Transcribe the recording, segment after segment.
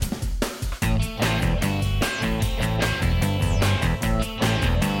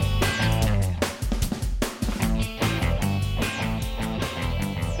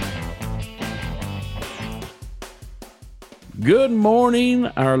Good morning,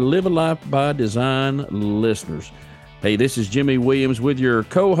 our Live a Life by Design listeners. Hey, this is Jimmy Williams with your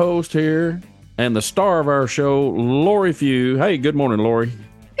co-host here and the star of our show, Lori Few. Hey, good morning, Lori.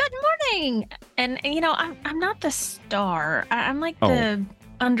 Good morning. And I'm not the star. I'm like the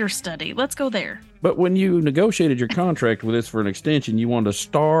understudy. Let's go there. But when you negotiated your contract with us for an extension, you wanted a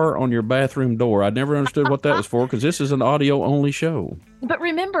star on your bathroom door. I never understood what that was for because this is an audio-only show. But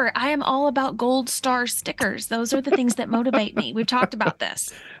remember, I am all about gold star stickers. Those are the things that motivate me. We've talked about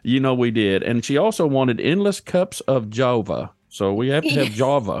this. You know we did. And she also wanted endless cups of Java. So we have to have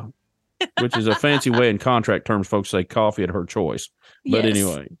Java, which is a fancy way in contract terms folks say coffee at her choice. But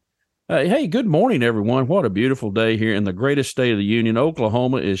anyway. Hey, good morning, everyone. What a beautiful day here in the greatest state of the union.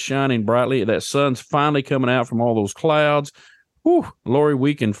 Oklahoma is shining brightly. That sun's finally coming out from all those clouds. Whew, Lori,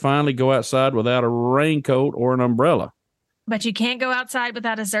 we can finally go outside without a raincoat or an umbrella. But you can't go outside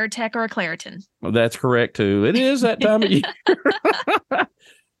without a Zyrtec or a Claritin. Well, that's correct, too. It is that time of year.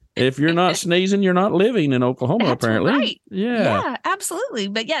 If you're not sneezing, you're not living in Oklahoma, That's apparently. Right. Yeah. Yeah, absolutely.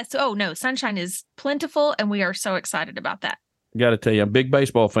 But yes, sunshine is plentiful, and we are so excited about that. Got to tell you, I'm a big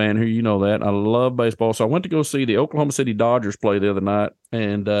baseball fan here. You know that. I love baseball. So I went to go see the Oklahoma City Dodgers play the other night,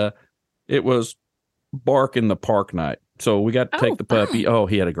 and it was bark in the park night. So we got to take the puppy. Oh,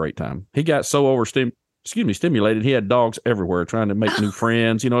 he had a great time. He got so stimulated. He had dogs everywhere trying to make new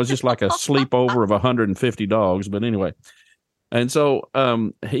friends. It's just like a sleepover of 150 dogs. But anyway, and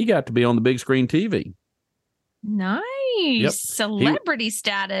so he got to be on the big screen TV. Nice. Yep. Celebrity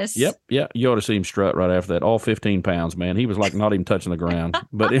status. Yep. Yeah. You ought to see him strut right after that. All 15 pounds, man. He was like not even touching the ground.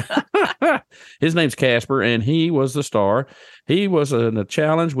 But his name's Casper, and he was the star. He was in a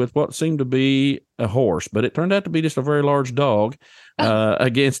challenge with what seemed to be a horse, but it turned out to be just a very large dog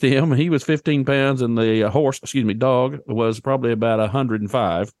against him. He was 15 pounds, and the dog was probably about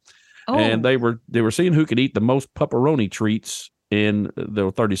 105. Oh. And they were seeing who could eat the most pepperoni treats in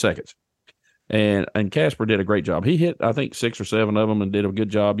the 30 seconds. And Casper did a great job. He hit, I think, 6 or 7 of them and did a good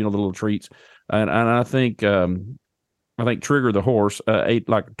job, the little treats. And I think Trigger the horse ate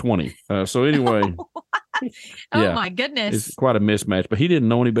like 20. So anyway. Oh, my goodness. It's quite a mismatch. But he didn't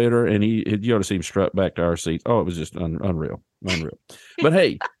know any better, and you ought to see him strut back to our seats. Oh, it was just unreal. But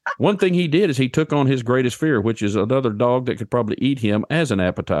hey, one thing he did is he took on his greatest fear, which is another dog that could probably eat him as an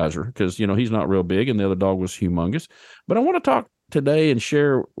appetizer because, he's not real big, and the other dog was humongous. But I want to talk today and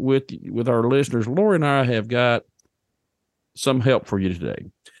share with our listeners. Lori and I have got some help for you today.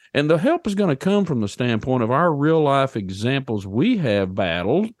 And the help is going to come from the standpoint of our real life examples we have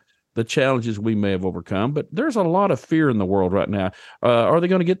battled, the challenges we may have overcome. But there's a lot of fear in the world right now. Are they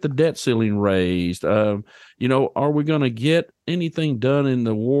going to get the debt ceiling raised? Are we going to get anything done in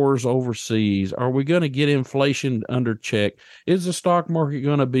the wars overseas? Are we going to get inflation under check? Is the stock market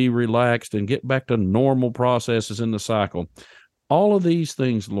going to be relaxed and get back to normal processes in the cycle? All of these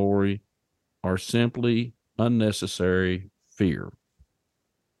things, Lori, are simply unnecessary fear.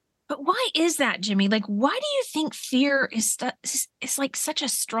 But why is that, Jimmy? Like, why do you think fear is like such a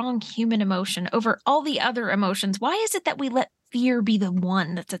strong human emotion over all the other emotions? Why is it that we let fear be the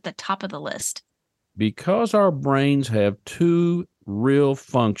one that's at the top of the list? Because our brains have 2 real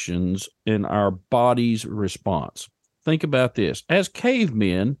functions in our body's response. Think about this. As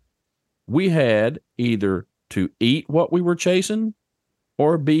cavemen, we had either to eat what we were chasing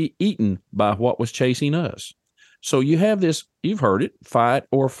or be eaten by what was chasing us. So you have this, you've heard it, fight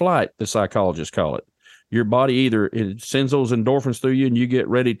or flight, the psychologists call it. Your body either it sends those endorphins through you and you get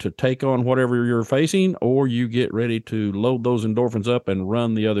ready to take on whatever you're facing, or you get ready to load those endorphins up and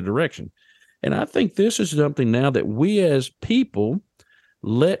run the other direction. And I think this is something now that we as people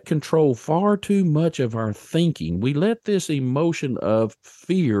let control far too much of our thinking. We let this emotion of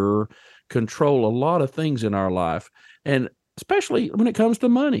fear control a lot of things in our life, and especially when it comes to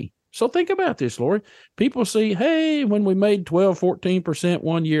money. So think about this, Lori. People see, hey, when we made 12, 14%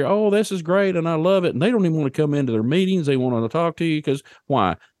 one year, oh, this is great, and I love it. And they don't even want to come into their meetings. They want to talk to you because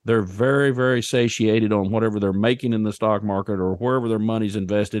why? They're very, very satiated on whatever they're making in the stock market or wherever their money's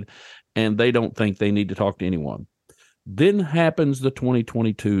invested, and they don't think they need to talk to anyone. Then happens the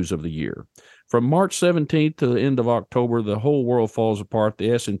 2022s of the year. From March 17th to the end of October, the whole world falls apart.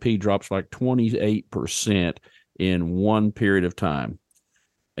 The S&P drops like 28% in one period of time.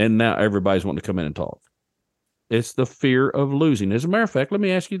 And now everybody's wanting to come in and talk. It's the fear of losing. As a matter of fact, let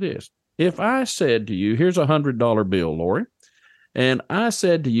me ask you this. If I said to you, here's a $100 bill, Lori, and I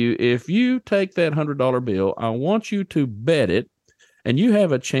said to you, if you take that $100 bill, I want you to bet it, and you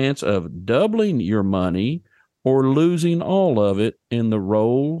have a chance of doubling your money or losing all of it in the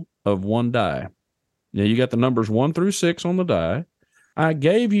roll of one die. Now, you got the numbers 1 through 6 on the die. I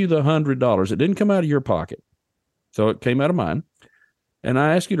gave you the $100. It didn't come out of your pocket. So it came out of mine. And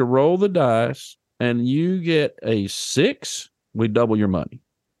I ask you to roll the dice, and you get a 6, we double your money.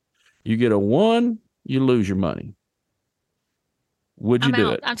 You get a 1, you lose your money. Would you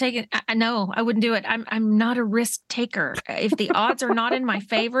do it? I'm taking. No, I wouldn't do it. I'm not a risk taker. If the odds are not in my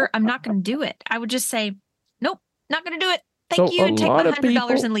favor, I'm not going to do it. I would just say, nope, not going to do it. Thank you. Take my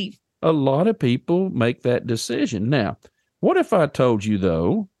 $100 and leave. A lot of people make that decision. Now, what if I told you,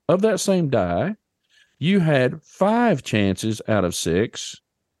 though, of that same die, you had 5 chances out of 6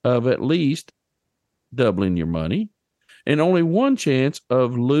 of at least doubling your money and only 1 chance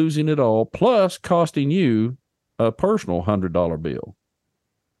of losing it all, plus costing you a personal $100 bill.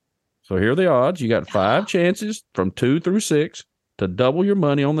 So here are the odds. You got 5 chances from 2 through 6 to double your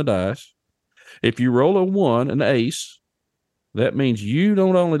money on the dice. If you roll a 1, an ace, that means you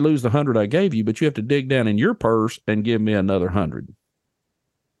don't only lose the 100 I gave you, but you have to dig down in your purse and give me another 100.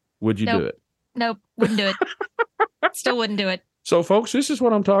 Would you do it? Nope, wouldn't do it. Still wouldn't do it. So, folks, this is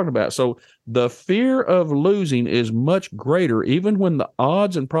what I'm talking about. So the fear of losing is much greater, even when the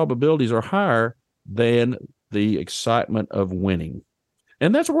odds and probabilities are higher than the excitement of winning.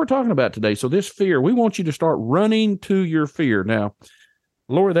 And that's what we're talking about today. So this fear, we want you to start running to your fear. Now,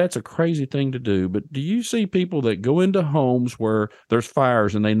 Lori, that's a crazy thing to do, but do you see people that go into homes where there's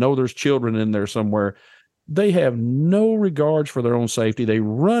fires and they know there's children in there somewhere? They have no regards for their own safety. They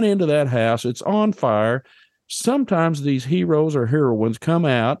run into that house. It's on fire. Sometimes these heroes or heroines come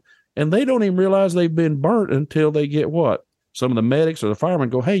out and they don't even realize they've been burnt until they get what? Some of the medics or the firemen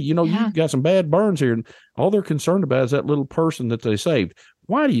go, hey, you've got some bad burns here. And all they're concerned about is that little person that they saved.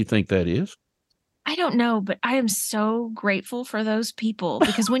 Why do you think that is? I don't know, but I am so grateful for those people,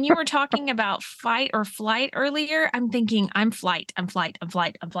 because when you were talking about fight or flight earlier, I'm thinking I'm flight.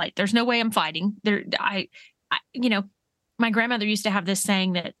 There's no way I'm fighting there. My grandmother used to have this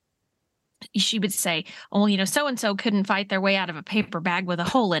saying that she would say, oh, so-and-so couldn't fight their way out of a paper bag with a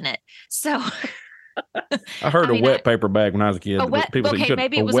hole in it. So I heard a wet paper bag when I was a kid.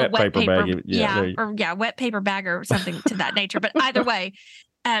 Maybe it was a wet paper bag. Wet paper bag or something to that nature. But either way,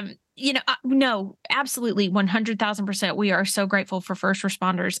 no, absolutely, 100,000%. We are so grateful for first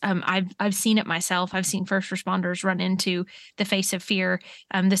responders. I've seen it myself. I've seen first responders run into the face of fear.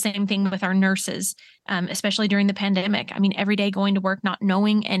 The same thing with our nurses, especially during the pandemic. I mean, every day going to work, not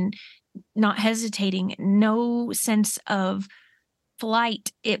knowing and not hesitating, no sense of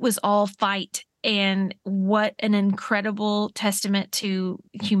flight. It was all fight. And what an incredible testament to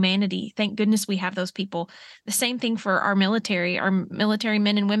humanity. Thank goodness we have those people. The same thing for our military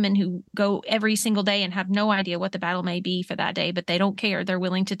men and women who go every single day and have no idea what the battle may be for that day, but they don't care. They're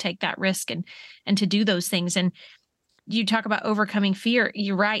willing to take that risk and to do those things. And you talk about overcoming fear.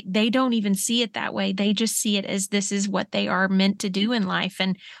 You're right. They don't even see it that way. They just see it as this is what they are meant to do in life.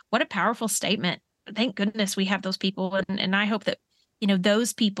 And what a powerful statement. Thank goodness we have those people. And I hope that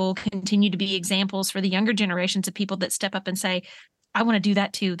those people continue to be examples for the younger generations of people that step up and say, I want to do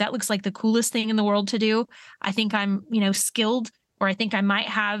that too. That looks like the coolest thing in the world to do. I think I'm, skilled, or I think I might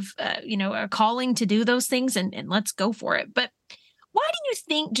have, a calling to do those things, and let's go for it. But why do you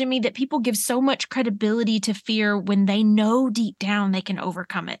think, Jimmy, that people give so much credibility to fear when they know deep down they can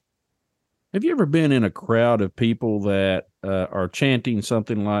overcome it? Have you ever been in a crowd of people that are chanting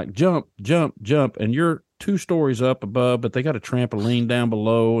something like jump, jump, jump, and you're 2 stories up above, but they got a trampoline down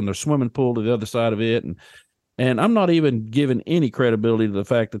below and there's swimming pool to the other side of it. And I'm not even giving any credibility to the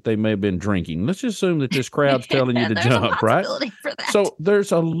fact that they may have been drinking. Let's just assume that this crowd's telling you to jump, right? So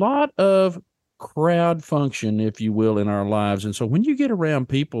there's a lot of crowd function, if you will, in our lives. And so when you get around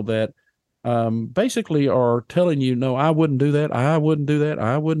people that basically are telling you, no, I wouldn't do that. I wouldn't do that.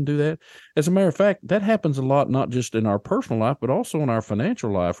 I wouldn't do that. As a matter of fact, that happens a lot, not just in our personal life, but also in our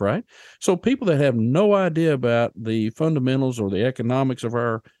financial life, right? So people that have no idea about the fundamentals or the economics of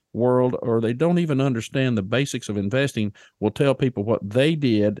our world, or they don't even understand the basics of investing, will tell people what they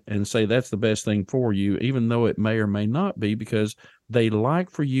did and say that's the best thing for you, even though it may or may not be, because they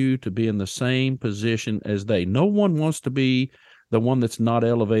like for you to be in the same position as they. No one wants to be the one that's not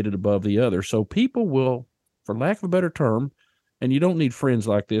elevated above the other. So people will, for lack of a better term, and you don't need friends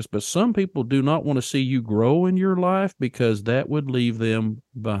like this, but some people do not want to see you grow in your life because that would leave them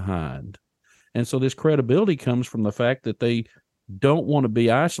behind. And so this credibility comes from the fact that they don't want to be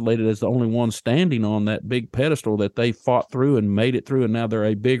isolated as the only one standing on that big pedestal that they fought through and made it through, and now they're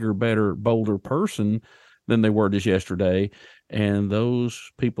a bigger, better, bolder person than they were just yesterday. And those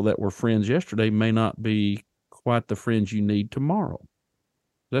people that were friends yesterday may not be quite the friends you need tomorrow.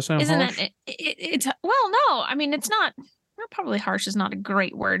 Does that sound harsh? It's well, no. I mean, it's not. Probably harsh is not a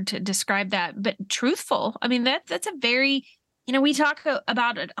great word to describe that, but truthful. I mean, that's a very, we talk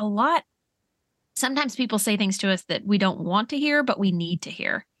about it a lot sometimes people say things to us that we don't want to hear, but we need to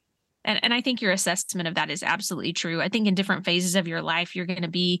hear. And I think your assessment of that is absolutely true. I think in different phases of your life, you're going to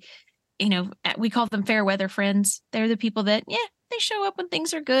be, we call them fair weather friends. They're the people that, they show up when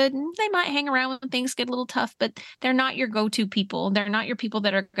things are good, and they might hang around when things get a little tough, but they're not your go-to people. They're not your people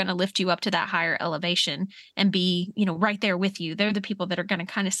that are going to lift you up to that higher elevation and be, right there with you. They're the people that are going to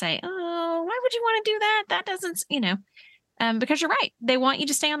kind of say, oh, why would you want to do that? That doesn't, because you're right. They want you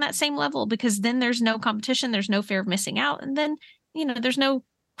to stay on that same level, because then there's no competition. There's no fear of missing out. And then, there's no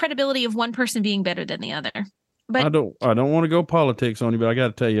credibility of one person being better than the other. But I don't want to go politics on you, but I got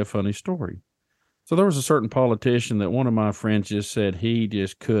to tell you a funny story. So there was a certain politician that one of my friends just said he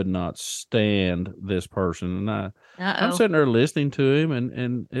just could not stand this person. And I'm sitting there listening to him,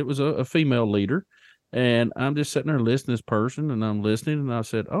 and it was a female leader. And I'm just sitting there listening to this person, and I'm listening, and I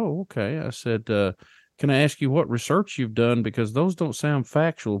said, oh, okay. I said, can I ask you what research you've done? Because those don't sound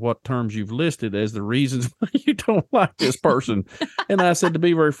factual, what terms you've listed as the reasons why you don't like this person. And I said, to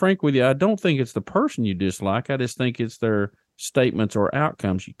be very frank with you, I don't think it's the person you dislike. I just think it's their statements or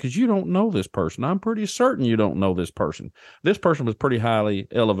outcomes, because you don't know this person. I'm pretty certain you don't know this person. This person was pretty highly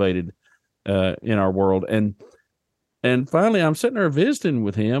elevated in our world. And finally, I'm sitting there visiting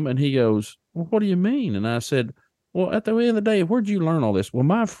with him, and he goes, well, what do you mean? And I said, well, at the end of the day, where'd you learn all this? Well,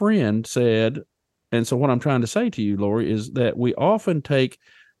 my friend said. And so what I'm trying to say to you, Lori, is that we often take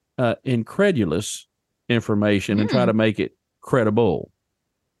incredulous information and try to make it credible.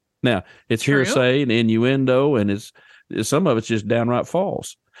 Now, it's hearsay and innuendo, and some of it's just downright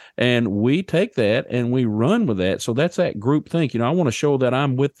false. And we take that and we run with that. So that's that group think. I want to show that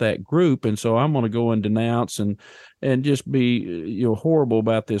I'm with that group, and so I'm going to go and denounce and just be horrible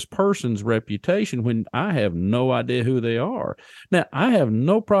about this person's reputation when I have no idea who they are. Now, I have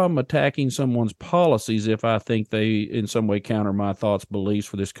no problem attacking someone's policies if I think they in some way counter my thoughts, beliefs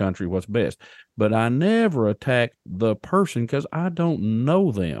for this country, what's best. But I never attack the person because I don't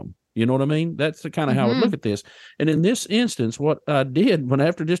know them. You know what I mean? That's the kind of how I look at this. And in this instance, what I did when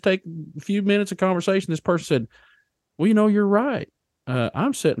after just take a few minutes of conversation, this person said, well, you're right.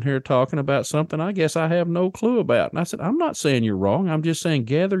 I'm sitting here talking about something I guess I have no clue about. And I said, I'm not saying you're wrong. I'm just saying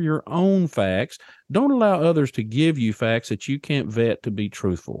gather your own facts. Don't allow others to give you facts that you can't vet to be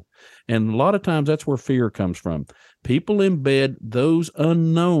truthful. And a lot of times that's where fear comes from. People embed those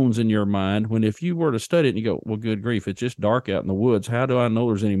unknowns in your mind when if you were to study it and you go, well, good grief, it's just dark out in the woods. How do I know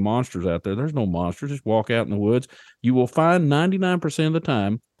there's any monsters out there? There's no monsters. Just walk out in the woods. You will find 99% of the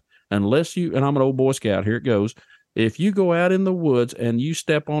time, unless you, and I'm an old Boy Scout, here it goes. If you go out in the woods and you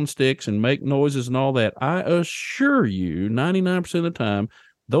step on sticks and make noises and all that, I assure you 99% of the time,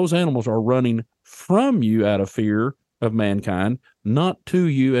 those animals are running from you out of fear of mankind, not to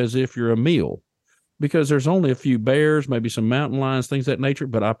you as if you're a meal. Because there's only a few bears, maybe some mountain lions, things of that nature.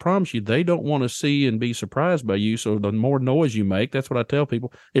 But I promise you, they don't want to see and be surprised by you. So the more noise you make, that's what I tell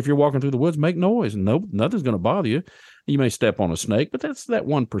people. If you're walking through the woods, make noise. And nothing's going to bother you. You may step on a snake, but that's that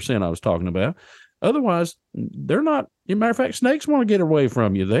 1% I was talking about. Otherwise, they're not. As a matter of fact, snakes want to get away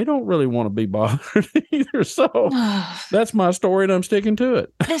from you. They don't really want to be bothered either. So that's my story, and I'm sticking to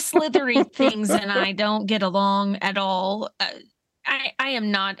it. The slithery things and I don't get along at all. I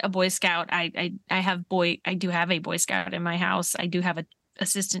am not a Boy Scout. I do have a Boy Scout in my house. I do have an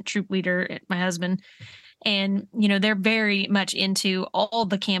assistant troop leader, my husband. And, they're very much into all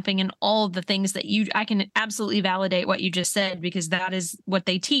the camping and all the things that I can absolutely validate what you just said, because that is what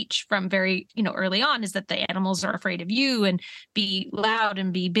they teach from very, early on, is that the animals are afraid of you and be loud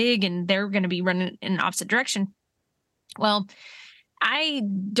and be big, and they're going to be running in the opposite direction. Well, I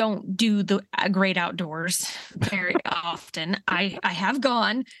don't do the great outdoors very often. I have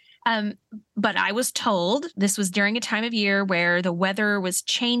gone, but I was told this was during a time of year where the weather was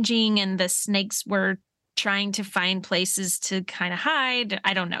changing and the snakes were trying to find places to kind of hide.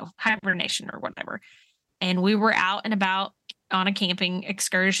 I don't know, hibernation or whatever. And we were out and about on a camping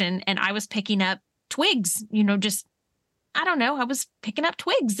excursion, and I was picking up twigs, I was picking up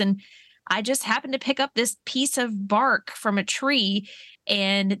twigs, and I just happened to pick up this piece of bark from a tree,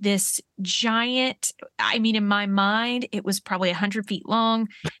 and this giant, in my mind, it was probably 100 feet long.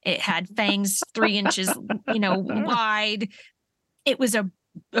 It had fangs 3 inches, wide. It was a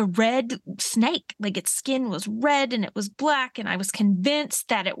red snake. Like, its skin was red and it was black. And I was convinced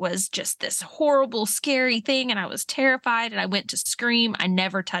that it was just this horrible, scary thing. And I was terrified, and I went to scream. I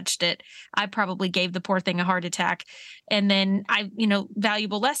never touched it. I probably gave the poor thing a heart attack. And then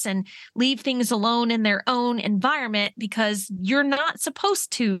valuable lesson, leave things alone in their own environment, because you're not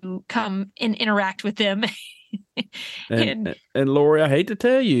supposed to come and interact with them. and Lori, I hate to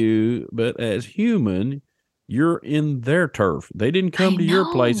tell you, but as human, You're in their turf. They didn't come I to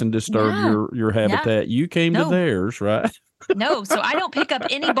your place know. and disturb Yeah. your habitat. You came to No. theirs, right? No, so I don't pick up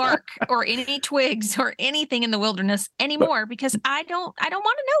any bark or any twigs or anything in the wilderness anymore because I don't want to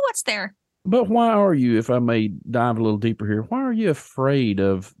know what's there. But why are you, if I may dive a little deeper here, why are you afraid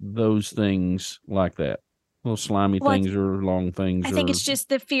of those things like that? Little slimy things or long things? I think it's just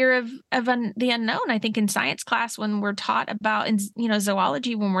the fear of the unknown. I think in science class, when we're taught about, in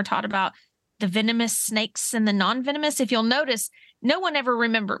zoology, when we're taught about the venomous snakes and the non-venomous, if you'll notice, no one ever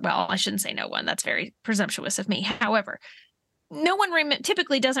well, I shouldn't say no one. That's very presumptuous of me. However, no one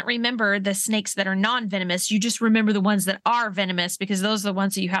typically doesn't remember the snakes that are non-venomous. You just remember the ones that are venomous because those are the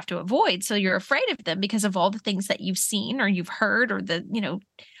ones that you have to avoid. So you're afraid of them because of all the things that you've seen or you've heard, or the,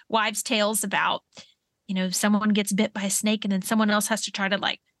 wives' tales about, someone gets bit by a snake and then someone else has to try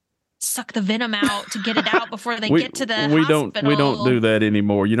to suck the venom out to get it out before they get to the hospital. We don't do that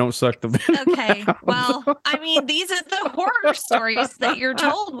anymore. You don't suck the venom. Okay. Well, I mean, these are the horror stories that you're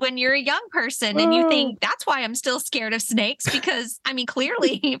told when you're a young person, and you think that's why I'm still scared of snakes because, I mean,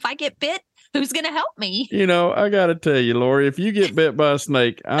 clearly, if I get bit, who's going to help me? I got to tell you, Lori, if you get bit by a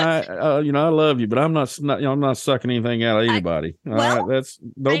snake, I love you, but I'm not sucking anything out of anybody. That's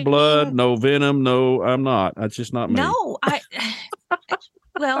no blood, no venom, no. I'm not. That's just not me. No,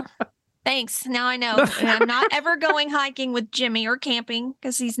 well, thanks. Now I know. I'm not ever going hiking with Jimmy or camping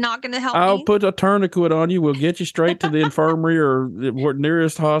because he's not going to help me. I'll put a tourniquet on you. We'll get you straight to the infirmary or the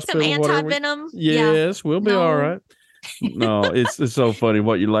nearest hospital. Some anti-venom. Yes, we'll be all right. No, it's so funny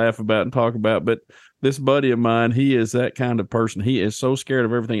what you laugh about and talk about. But this buddy of mine, he is that kind of person. He is so scared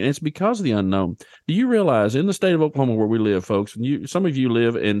of everything. And it's because of the unknown. Do you realize in the state of Oklahoma where we live, folks, and some of you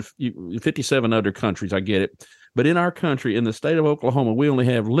live in 57 other countries, I get it. But in our country, in the state of Oklahoma, we only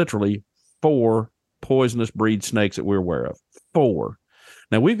have literally 4 poisonous breed snakes that we're aware of. 4.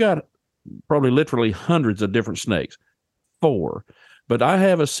 Now, we've got probably literally hundreds of different snakes. 4. But I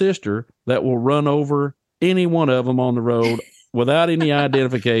have a sister that will run over any one of them on the road without any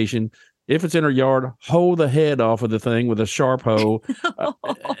identification. If it's in her yard, hoe the head off of the thing with a sharp hoe.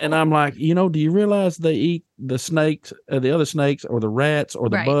 And I'm like, do you realize they eat the snakes, the other snakes or the rats or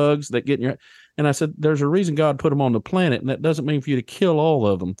the bugs that get in your... And I said, there's a reason God put them on the planet, and that doesn't mean for you to kill all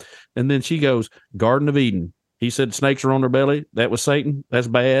of them. And then she goes, Garden of Eden. He said snakes are on their belly. That was Satan. That's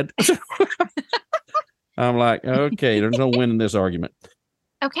bad. I'm like, okay, there's no winning this argument.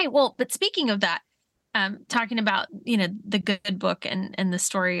 Okay, well, but speaking of that, talking about, the good book and the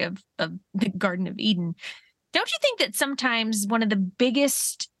story of the Garden of Eden, don't you think that sometimes one of the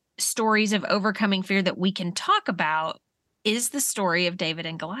biggest stories of overcoming fear that we can talk about is the story of David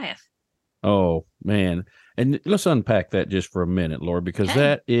and Goliath? Oh, man. And let's unpack that just for a minute, Lord, because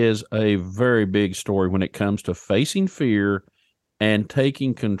that is a very big story when it comes to facing fear and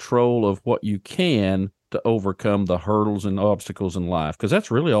taking control of what you can to overcome the hurdles and obstacles in life. Because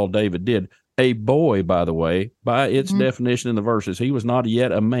that's really all David did. A boy, by the way, by its definition in the verses. He was not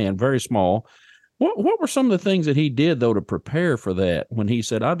yet a man, very small. What were some of the things that he did, though, to prepare for that when he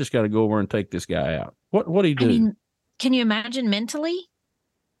said, I just got to go over and take this guy out? What did he do? I mean, can you imagine mentally?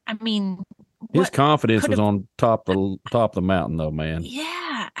 I mean, his confidence was on top of the mountain, though, man.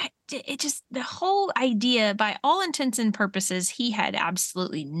 Yeah. It just, the whole idea, by all intents and purposes, he had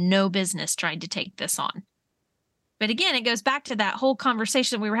absolutely no business trying to take this on. But again, it goes back to that whole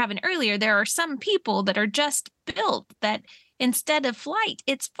conversation we were having earlier. There are some people that are just built that instead of flight,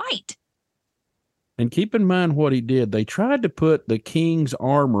 it's fight. And keep in mind what he did. They tried to put the king's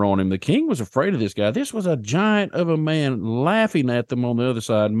armor on him. The king was afraid of this guy. This was a giant of a man laughing at them on the other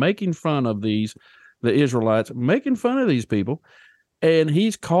side, making fun of the Israelites, making fun of these people. And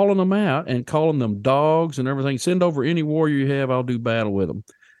he's calling them out and calling them dogs and everything. Send over any warrior you have. I'll do battle with them.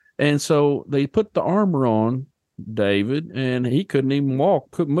 And so they put the armor on David, and he couldn't even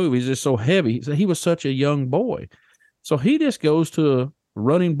walk, couldn't move. He's just so heavy. He was such a young boy. So he just goes to a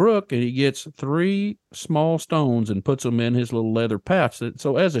running brook and he gets 3 small stones and puts them in his little leather pouch.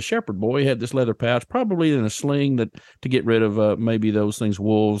 So as a shepherd boy, he had this leather pouch, probably in a sling to get rid of maybe those things,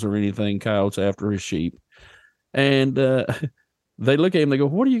 wolves or anything, coyotes after his sheep. And they look at him, they go,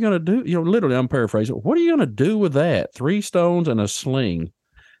 what are you going to do? Literally, I'm paraphrasing. What are you going to do with that? 3 stones and a sling.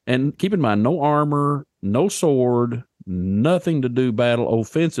 And keep in mind, no armor, no sword, nothing to do battle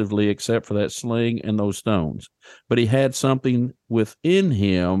offensively except for that sling and those stones. But he had something within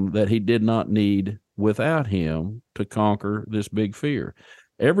him that he did not need without him to conquer this big fear.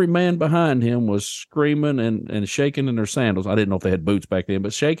 Every man behind him was screaming and shaking in their sandals. I didn't know if they had boots back then,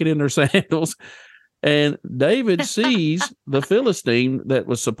 but shaking in their sandals. And David sees the Philistine that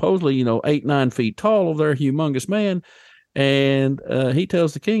was supposedly, 8, 9 feet tall over there, humongous man. And he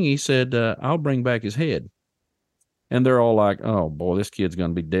tells the king, he said, I'll bring back his head. And they're all like, oh, boy, this kid's going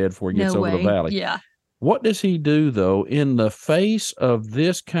to be dead before he gets No over the way. valley. Yeah. What does he do, though, in the face of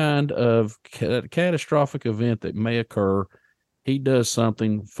this kind of catastrophic event that may occur? He does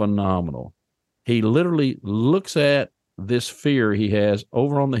something phenomenal. He literally looks at this fear he has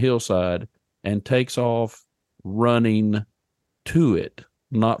over on the hillside and takes off running to it,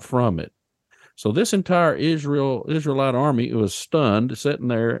 not from it. So this entire Israelite army was stunned, sitting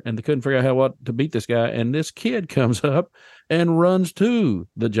there, and they couldn't figure out what to beat this guy. And this kid comes up and runs to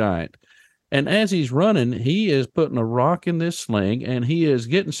the giant. And as he's running, he is putting a rock in this sling, and he is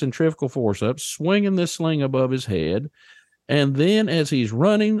getting centrifugal force up, swinging this sling above his head. And then as he's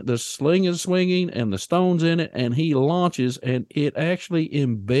running, the sling is swinging and the stone's in it, and he launches, and it actually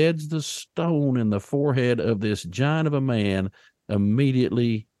embeds the stone in the forehead of this giant of a man,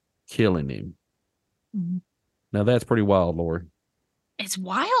 immediately killing him. Mm-hmm. Now that's pretty wild, Lori. It's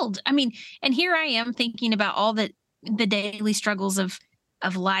wild. I mean, and here I am thinking about all the daily struggles of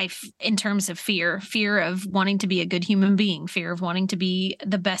life in terms of fear of wanting to be a good human being, fear of wanting to be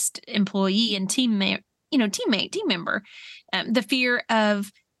the best employee and team member, the fear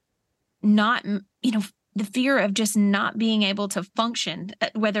of not, the fear of just not being able to function,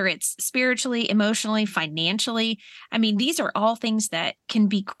 whether it's spiritually, emotionally, financially. I mean, these are all things that can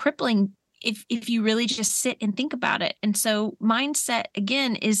be crippling if you really just sit and think about it. And so mindset,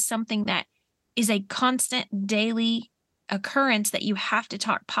 again, is something that is a constant daily occurrence that you have to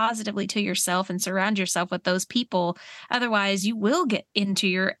talk positively to yourself and surround yourself with those people. Otherwise, you will get into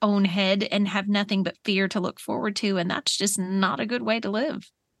your own head and have nothing but fear to look forward to. And that's just not a good way to live.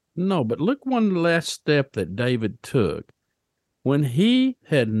 No, but look one last step that David took. When he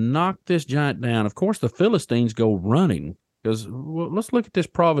had knocked this giant down, of course, the Philistines go running. Because let's look at this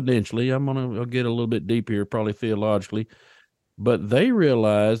providentially. I'll get a little bit deep here, probably theologically. But they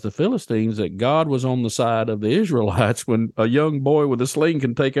realized, the Philistines, that God was on the side of the Israelites when a young boy with a sling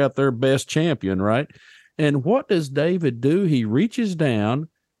can take out their best champion, right? And what does David do? He reaches down,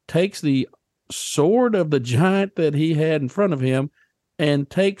 takes the sword of the giant that he had in front of him, and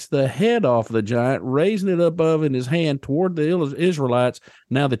takes the head off the giant, raising it above in his hand toward the Israelites.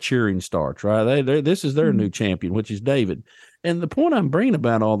 Now the cheering starts, right? This is their new champion, which is David. And the point I'm bringing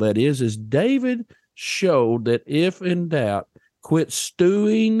about all that is David showed that if in doubt, quit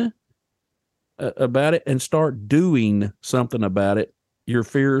stewing about it and start doing something about it. Your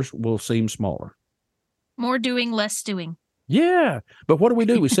fears will seem smaller. More doing, less stewing. Yeah. But what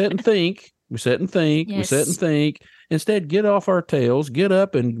do? We sit and think. We sit and think. Yes. We sit and think. Instead, get off our tails, get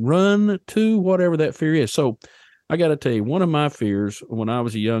up and run to whatever that fear is. So I got to tell you, one of my fears when I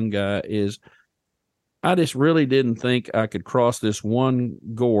was a young guy is I just really didn't think I could cross this one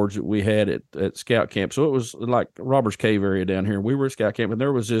gorge that we had at scout camp. So it was like Robbers Cave area down here. We were at scout camp, and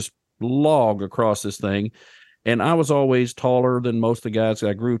there was this log across this thing. And I was always taller than most of the guys.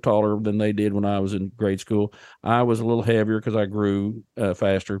 I grew taller than they did when I was in grade school. I was a little heavier because I grew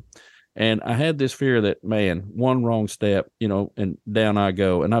faster. And I had this fear that, man, one wrong step, and down I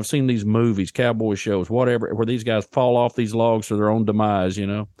go. And I've seen these movies, cowboy shows, whatever, where these guys fall off these logs to their own demise,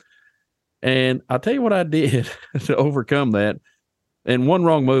 And I'll tell you what I did to overcome that. And one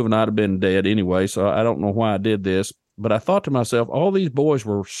wrong move and I'd have been dead anyway. So I don't know why I did this. But I thought to myself, all these boys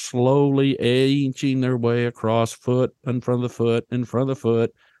were slowly inching their way across, foot in front of the foot, in front of the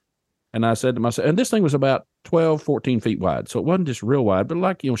foot. And I said to myself, and this thing was about 12, 14 feet wide. So it wasn't just real wide, but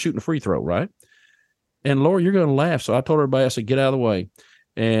like, shooting a free throw, right? And Laura, you're going to laugh. So I told everybody, I said, get out of the way.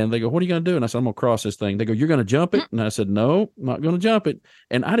 And they go, what are you going to do? And I said, I'm going to cross this thing. They go, you're going to jump it? And I said, no, I'm not going to jump it.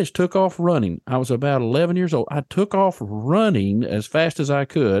 And I just took off running. I was about 11 years old. I took off running as fast as I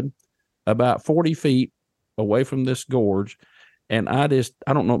could, about 40 feet away from this gorge. And I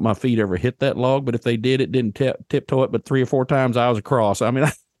don't know if my feet ever hit that log, but if they did, it didn't tiptoe it, but 3 or 4 times I was across. I mean,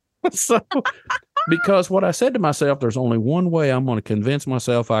 because what I said to myself, there's only one way I'm going to convince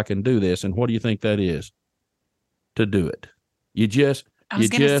myself I can do this. And what do you think that is? To do it. You just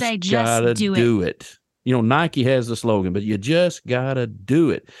gotta do it. Nike has the slogan, but you just gotta do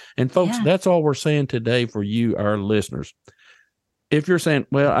it. And folks, That's all we're saying today for you, our listeners. If you're saying,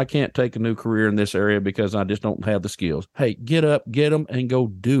 well, I can't take a new career in this area because I just don't have the skills. Hey, get up, get them, and go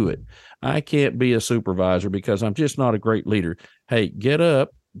do it. I can't be a supervisor because I'm just not a great leader. Hey, get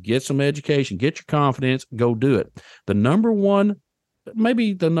up, get some education, get your confidence, go do it. The number one,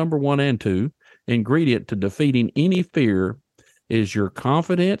 maybe the number 1 and 2 ingredient to defeating any fear is your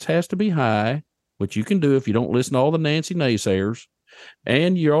confidence has to be high, which you can do if you don't listen to all the Nancy naysayers.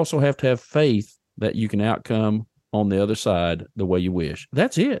 And you also have to have faith that you can outcome on the other side the way you wish.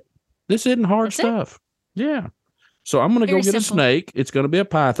 That's it. This isn't hard stuff. Yeah. So I'm going to go get a snake. It's going to be a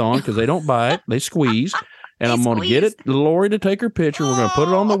python because they don't bite. They squeeze. And I'm going to get Lori to take her picture. We're going to put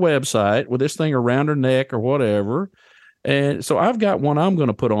it on the website with this thing around her neck or whatever. And so I've got one I'm going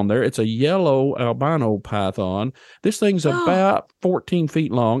to put on there. It's a yellow albino python. This thing's about 14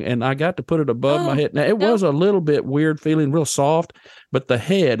 feet long, and I got to put it above my head. Now, it was a little bit weird feeling, real soft, but the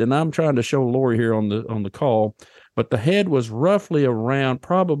head, and I'm trying to show Lori here on the call, but the head was roughly around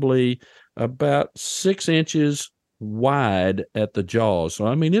probably about 6 inches wide at the jaws. So,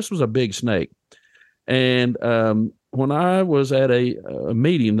 I mean, this was a big snake. And when I was at a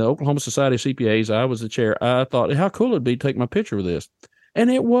meeting, the Oklahoma Society of CPAs, I was the chair. I thought, how cool it'd be to take my picture with this.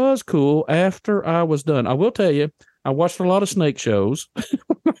 And it was cool after I was done. I will tell you, I watched a lot of snake shows when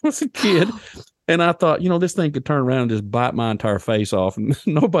I was a kid. And I thought, this thing could turn around and just bite my entire face off and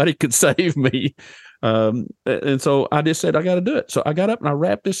nobody could save me. And so I just said, I got to do it. So I got up and I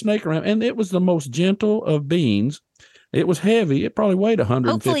wrapped this snake around, and it was the most gentle of beings. It was heavy. It probably weighed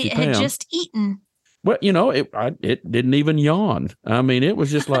 150 pounds. Hopefully it had just eaten. Well, it didn't even yawn. I mean, it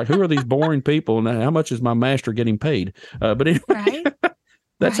was just like, who are these boring people? And how much is my master getting paid? But anyway, right?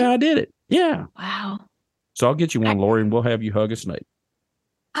 That's how I did it. Yeah. Wow. So I'll get you one, Lori, and we'll have you hug a snake.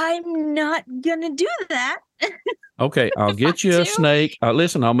 I'm not going to do that. Okay, I'll get you a snake.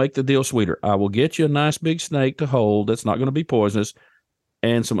 Listen, I'll make the deal sweeter. I will get you a nice big snake to hold that's not going to be poisonous,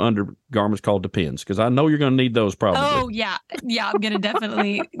 and some undergarments called Depends, because I know you're going to need those probably. Oh, yeah. Yeah, I'm going to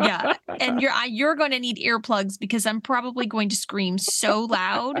definitely, yeah. And you're going to need earplugs, because I'm probably going to scream so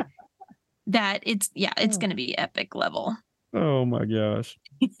loud that it's going to be epic level. Oh, my gosh.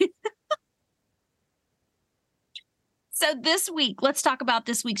 So this week, let's talk about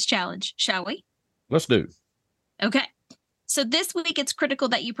this week's challenge, shall we? Let's do. Okay. So this week, it's critical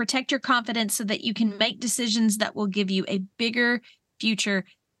that you protect your confidence so that you can make decisions that will give you a bigger future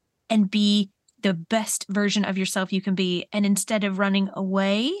and be the best version of yourself you can be. And instead of running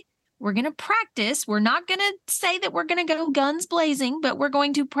away, we're going to practice. We're not going to say that we're going to go guns blazing, but we're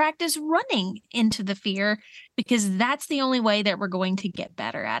going to practice running into the fear, because that's the only way that we're going to get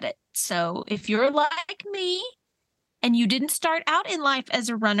better at it. So if you're like me and you didn't start out in life as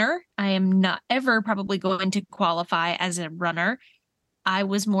a runner, I am not ever probably going to qualify as a runner. I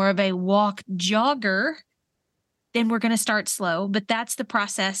was more of a walk jogger. Then we're going to start slow, but that's the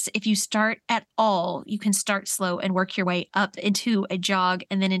process. If you start at all, you can start slow and work your way up into a jog,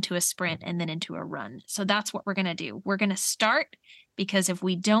 and then into a sprint, and then into a run. So that's what we're going to do. We're going to start, because if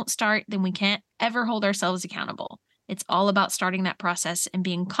we don't start, then we can't ever hold ourselves accountable. It's all about starting that process and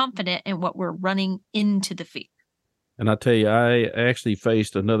being confident in what we're running into the fear. And I tell you, I actually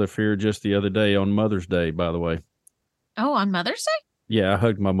faced another fear just the other day on Mother's Day, by the way. Oh, on Mother's Day? Yeah, I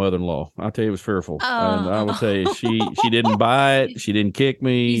hugged my mother-in-law. I'll tell you, it was fearful. Oh. And I will tell you, she didn't bite. She didn't kick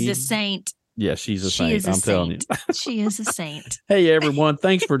me. She's a saint. Yeah, she's a saint. I'm telling you. She is a saint. Hey, everyone.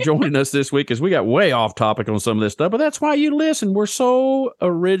 Thanks for joining us this week, because we got way off topic on some of this stuff, but that's why you listen. We're so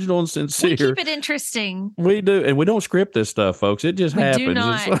original and sincere. We keep it interesting. We do. And we don't script this stuff, folks. It just happens. We do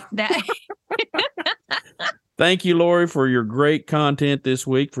not. Thank you, Lori, for your great content this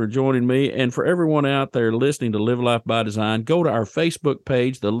week, for joining me. And for everyone out there listening to Live a Life by Design, go to our Facebook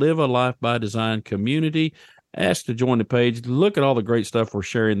page, the Live a Life by Design community. Ask to join the page. Look at all the great stuff we're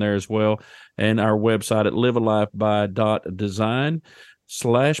sharing there as well. And our website at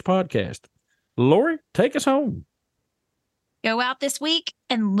livealifeby.design/podcast. Lori, take us home. Go out this week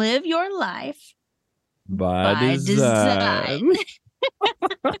and live your life by design.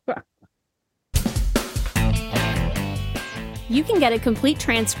 You can get a complete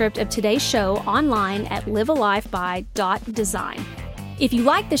transcript of today's show online at livealifeby.design. If you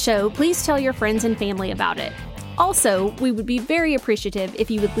like the show, please tell your friends and family about it. Also, we would be very appreciative if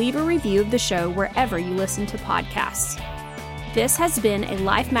you would leave a review of the show wherever you listen to podcasts. This has been a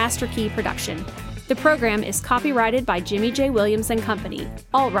Life Master Key production. The program is copyrighted by Jimmy J. Williams and Company.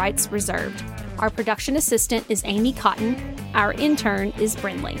 All rights reserved. Our production assistant is Amy Cotton. Our intern is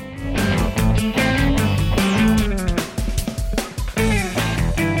Brindley.